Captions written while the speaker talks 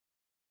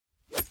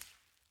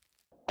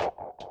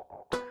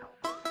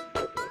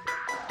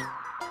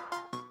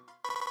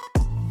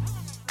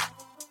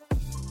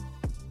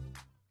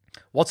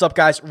What's up,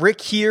 guys? Rick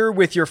here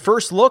with your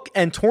first look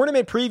and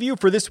tournament preview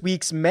for this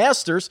week's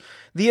Masters,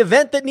 the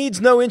event that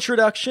needs no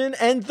introduction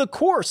and the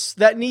course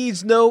that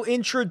needs no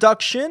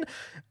introduction.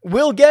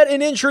 We'll get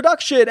an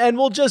introduction and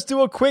we'll just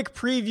do a quick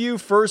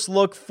preview first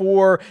look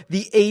for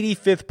the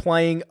 85th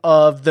playing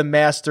of the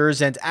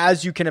Masters. And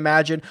as you can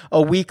imagine,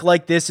 a week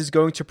like this is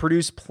going to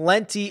produce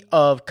plenty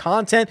of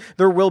content.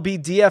 There will be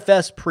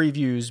DFS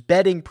previews,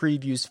 betting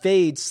previews,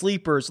 fades,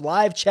 sleepers,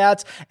 live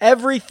chats,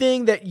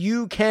 everything that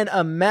you can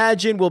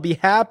imagine will be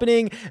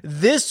happening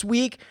this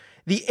week.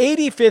 The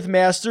 85th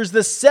Masters,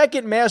 the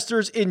second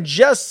Masters in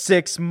just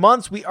 6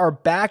 months. We are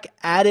back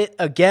at it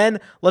again.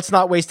 Let's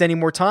not waste any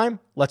more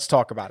time. Let's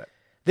talk about it.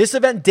 This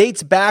event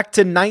dates back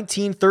to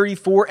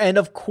 1934, and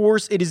of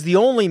course, it is the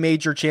only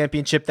major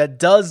championship that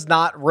does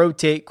not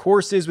rotate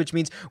courses, which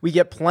means we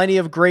get plenty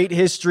of great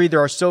history. There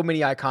are so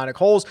many iconic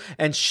holes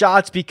and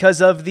shots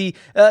because of the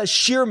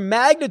sheer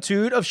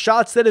magnitude of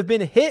shots that have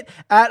been hit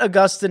at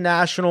Augusta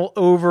National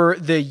over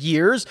the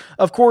years.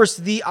 Of course,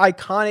 the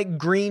iconic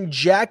green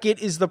jacket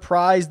is the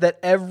prize that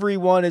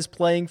everyone is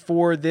playing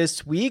for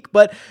this week,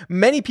 but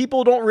many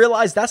people don't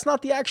realize that's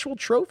not the actual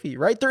trophy,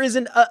 right? There is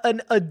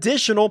an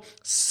additional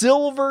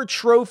silver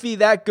trophy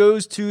that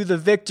goes to the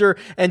victor,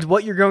 and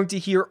what you're going to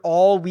hear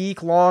all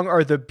week long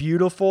are the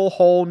beautiful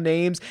hole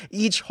names,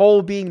 each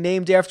hole being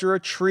named after a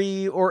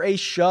tree or a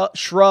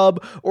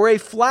shrub or a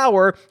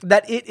flower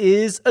that it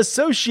is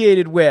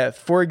associated with.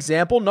 For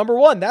example, number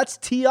 1, that's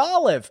tea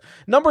olive.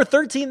 Number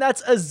 13,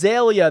 that's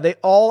azalea. They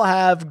all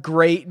have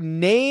great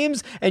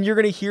names, and you're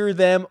going to hear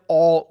them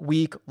all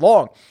week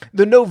long.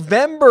 The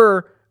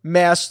November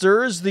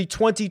Masters, the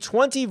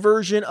 2020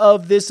 version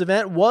of this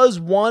event, was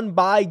won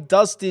by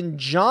Dustin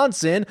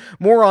Johnson.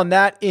 More on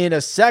that in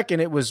a second.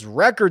 It was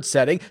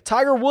record-setting.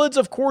 Tiger Woods,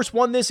 of course,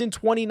 won this in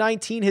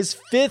 2019, his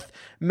 5th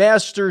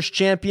Masters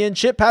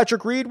championship.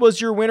 Patrick Reed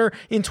was your winner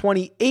in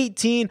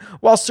 2018,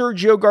 while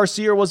Sergio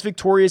Garcia was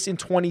victorious in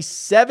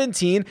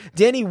 2017.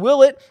 Danny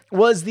Willett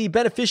was the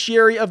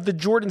beneficiary of the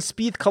Jordan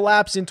Spieth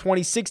collapse in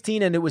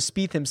 2016, and it was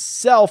Spieth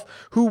himself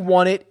who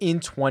won it in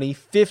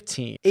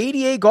 2015.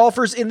 88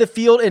 golfers in the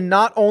field, and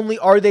not only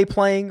are they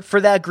playing for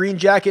that green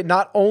jacket,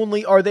 not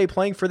only are they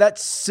playing for that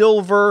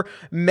silver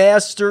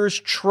Masters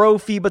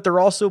trophy, but they're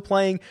also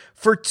playing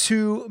for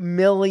 $2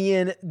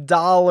 million.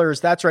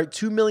 That's right,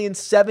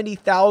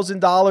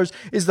 $2,070,000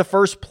 is the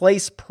first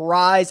place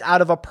prize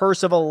out of a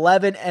purse of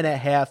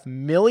 $11.5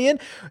 million.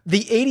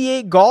 The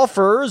 88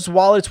 golfers,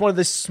 while it's one of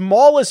the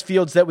smallest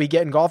fields that we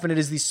get in golf, and it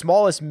is the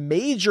smallest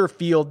major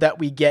field that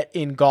we get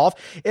in golf,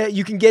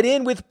 you can get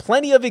in with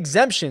plenty of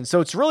exemptions.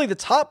 So it's really the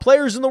top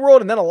players in the world,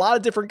 and then a lot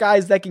of different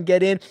guys that can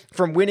get in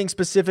from winning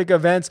specific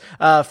events,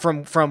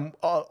 from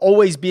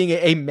always being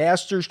a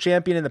Masters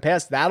champion in the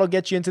past. That'll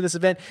get you into this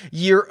event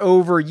year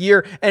over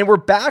year. And we're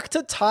back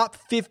to top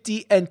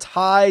 50 and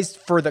ties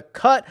for the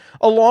cut,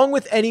 along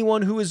with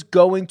anyone who is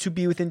going to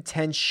be within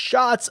 10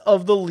 shots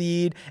of the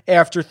lead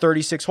after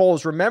 36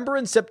 holes. Remember,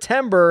 in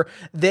September,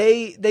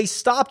 they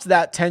stopped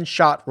that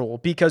 10-shot rule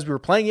because we were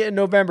playing it in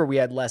November. We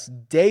had less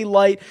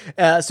daylight,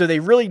 so they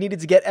really needed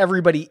to get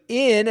everybody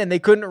in, and they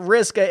couldn't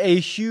risk a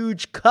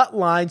huge cut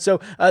line. So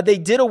they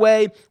did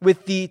away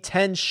with the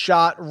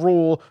 10-shot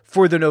rule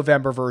for the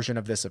November version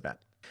of this event.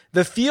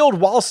 The field,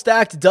 while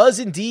stacked, does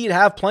indeed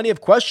have plenty of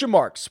question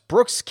marks.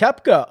 Brooks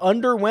Koepka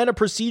underwent a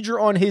procedure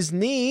on his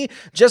knee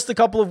just a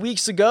couple of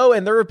weeks ago,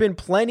 and there have been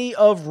plenty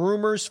of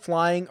rumors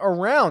flying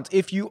around.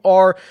 If you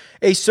are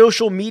a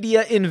social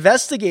media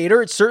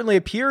investigator, it certainly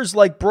appears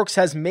like Brooks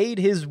has made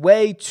his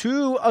way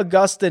to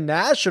Augusta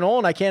National,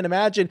 and I can't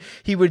imagine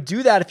he would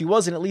do that if he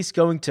wasn't at least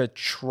going to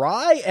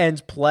try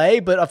and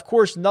play, but of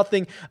course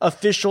nothing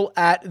official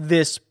at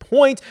this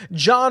point.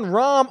 Jon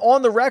Rahm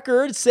on the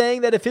record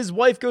saying that if his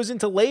wife goes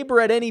into labor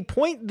at any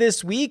point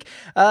this week,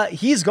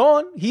 he's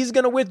gone. He's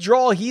going to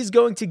withdraw. He's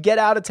going to get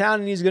out of town,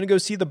 and he's going to go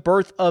see the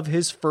birth of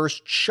his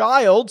first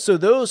child. So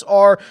those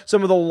are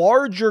some of the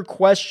larger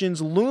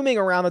questions looming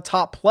around the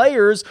top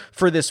players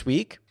for this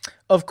week.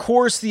 Of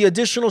course, the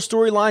additional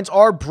storylines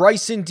are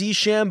Bryson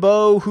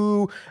DeChambeau,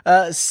 who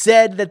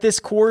said that this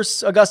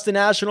course, Augusta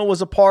National,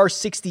 was a par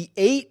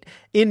 68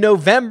 in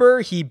November.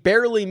 He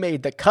barely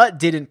made the cut,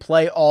 didn't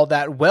play all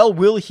that well.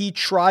 Will he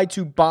try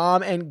to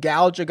bomb and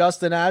gouge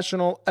Augusta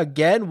National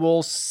again?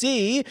 We'll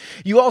see.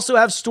 You also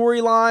have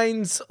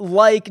storylines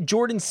like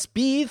Jordan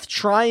Spieth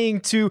trying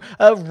to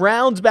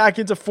round back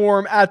into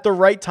form at the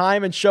right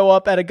time and show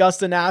up at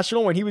Augusta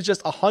National when he was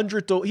just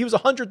 100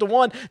 to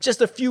 1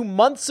 just a few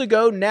months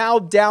ago, now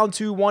down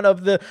to one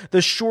of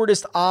the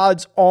shortest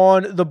odds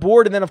on the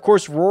board. And then, of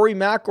course, Rory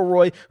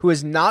McIlroy, who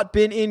has not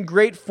been in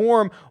great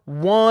form,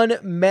 one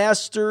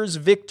Masters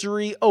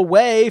victory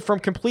away from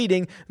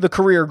completing the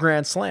career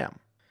Grand Slam.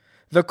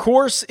 The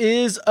course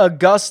is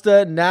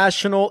Augusta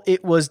National.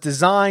 It was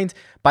designed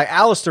by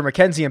Alister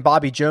MacKenzie and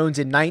Bobby Jones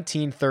in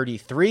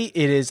 1933.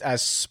 It is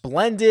as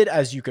splendid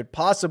as you could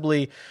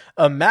possibly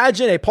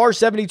imagine. A par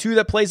 72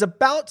 that plays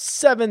about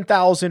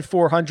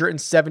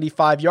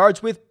 7,475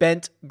 yards with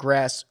bent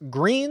grass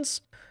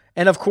greens.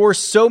 And of course,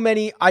 so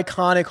many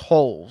iconic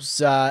holes.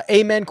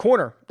 Amen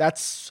Corner,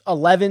 that's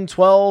 11,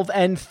 12,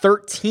 and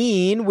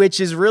 13,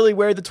 which is really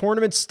where the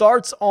tournament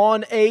starts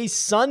on a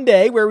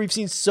Sunday, where we've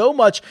seen so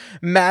much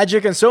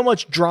magic and so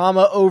much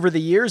drama over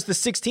the years. The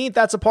 16th,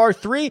 that's a par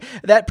 3,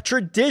 that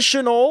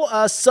traditional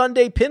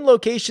Sunday pin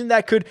location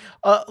that could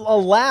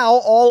allow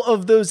all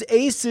of those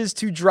aces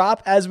to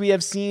drop, as we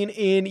have seen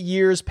in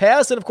years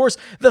past. And of course,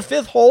 the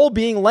 5th hole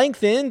being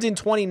lengthened in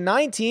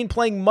 2019,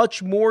 playing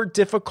much more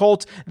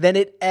difficult than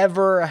it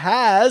ever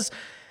has.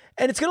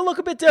 And it's going to look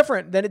a bit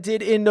different than it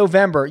did in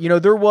November. You know,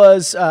 there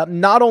was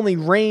not only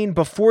rain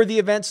before the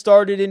event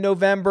started in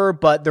November,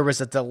 but there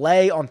was a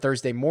delay on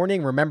Thursday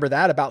morning. Remember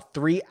that, about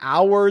 3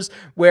 hours,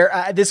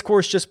 where this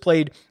course just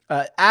played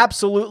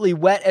absolutely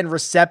wet and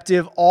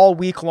receptive all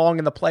week long,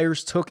 and the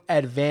players took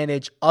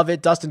advantage of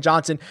it. Dustin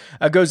Johnson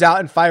goes out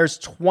and fires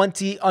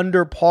 20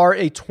 under par,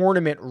 a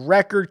tournament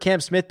record. Cam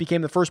Smith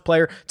became the first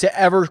player to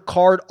ever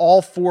card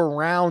all 4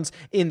 rounds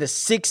in the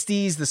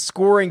 60s. The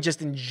scoring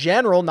just in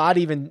general, not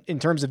even in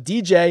terms of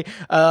DJ,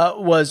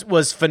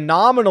 was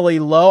phenomenally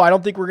low. I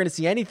don't think we're going to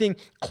see anything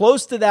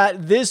close to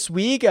that this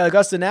week.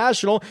 Augusta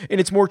National, in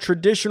its more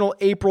traditional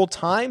April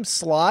time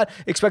slot,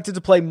 expected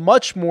to play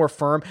much more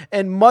firm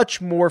and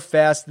much more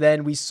fast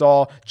than we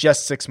saw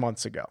just 6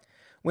 months ago.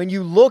 When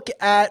you look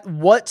at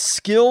what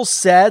skill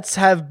sets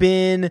have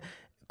been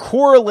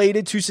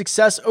correlated to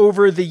success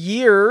over the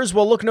years,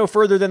 well, look no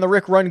further than the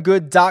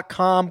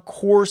RickRunGood.com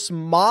course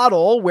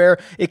model, where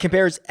it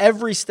compares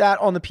every stat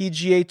on the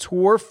PGA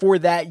Tour for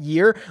that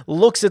year,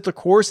 looks at the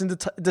course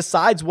and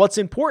decides what's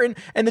important.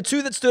 And the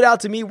 2 that stood out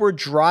to me were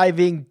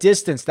driving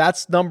distance.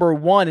 That's number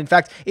 1. In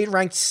fact, it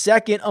ranked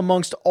 2nd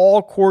amongst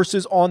all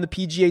courses on the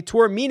PGA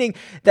Tour, meaning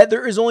that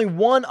there is only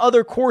one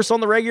other course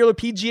on the regular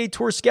PGA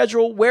Tour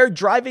schedule where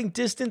driving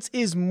distance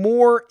is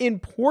more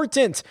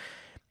important.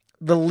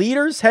 The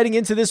leaders heading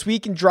into this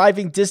week in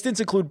driving distance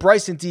include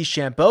Bryson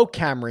DeChambeau,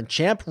 Cameron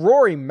Champ,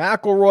 Rory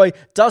McIlroy,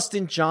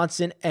 Dustin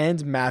Johnson,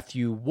 and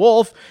Matthew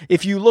Wolff.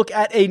 If you look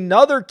at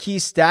another key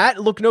stat,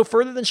 look no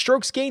further than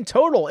strokes gained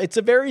total. It's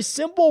a very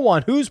simple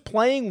one. Who's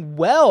playing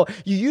well?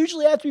 You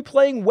usually have to be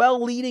playing well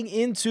leading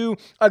into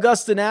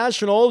Augusta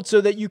National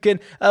so that you can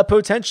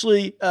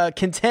potentially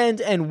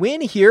contend and win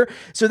here.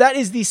 So that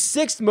is the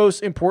 6th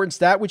most important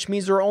stat, which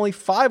means there are only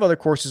 5 other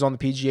courses on the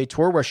PGA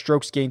Tour where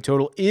strokes gained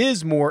total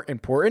is more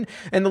important.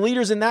 And the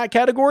leaders in that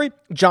category,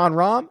 Jon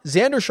Rahm,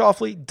 Xander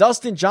Schauffele,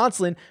 Dustin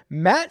Johnson,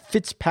 Matt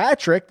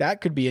Fitzpatrick, that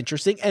could be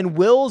interesting, and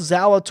Will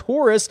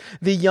Zalatoris,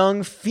 the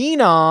young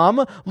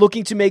phenom,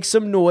 looking to make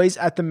some noise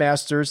at the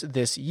Masters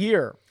this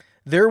year.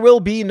 There will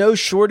be no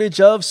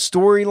shortage of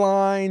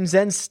storylines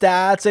and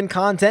stats and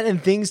content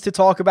and things to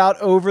talk about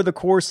over the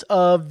course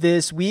of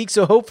this week.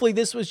 So hopefully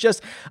this was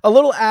just a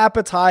little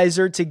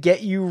appetizer to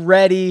get you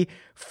ready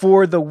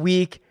for the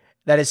week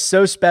that is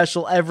so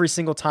special every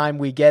single time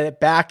we get it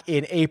back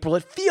in April.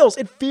 It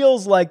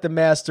feels like the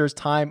Masters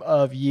time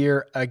of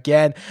year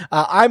again.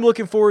 I'm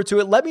looking forward to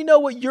it. Let me know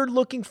what you're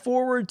looking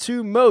forward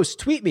to most.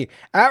 Tweet me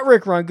at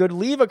RickRunGood.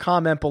 Leave a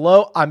comment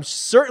below. I'm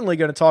certainly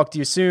going to talk to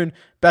you soon.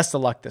 Best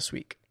of luck this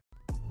week.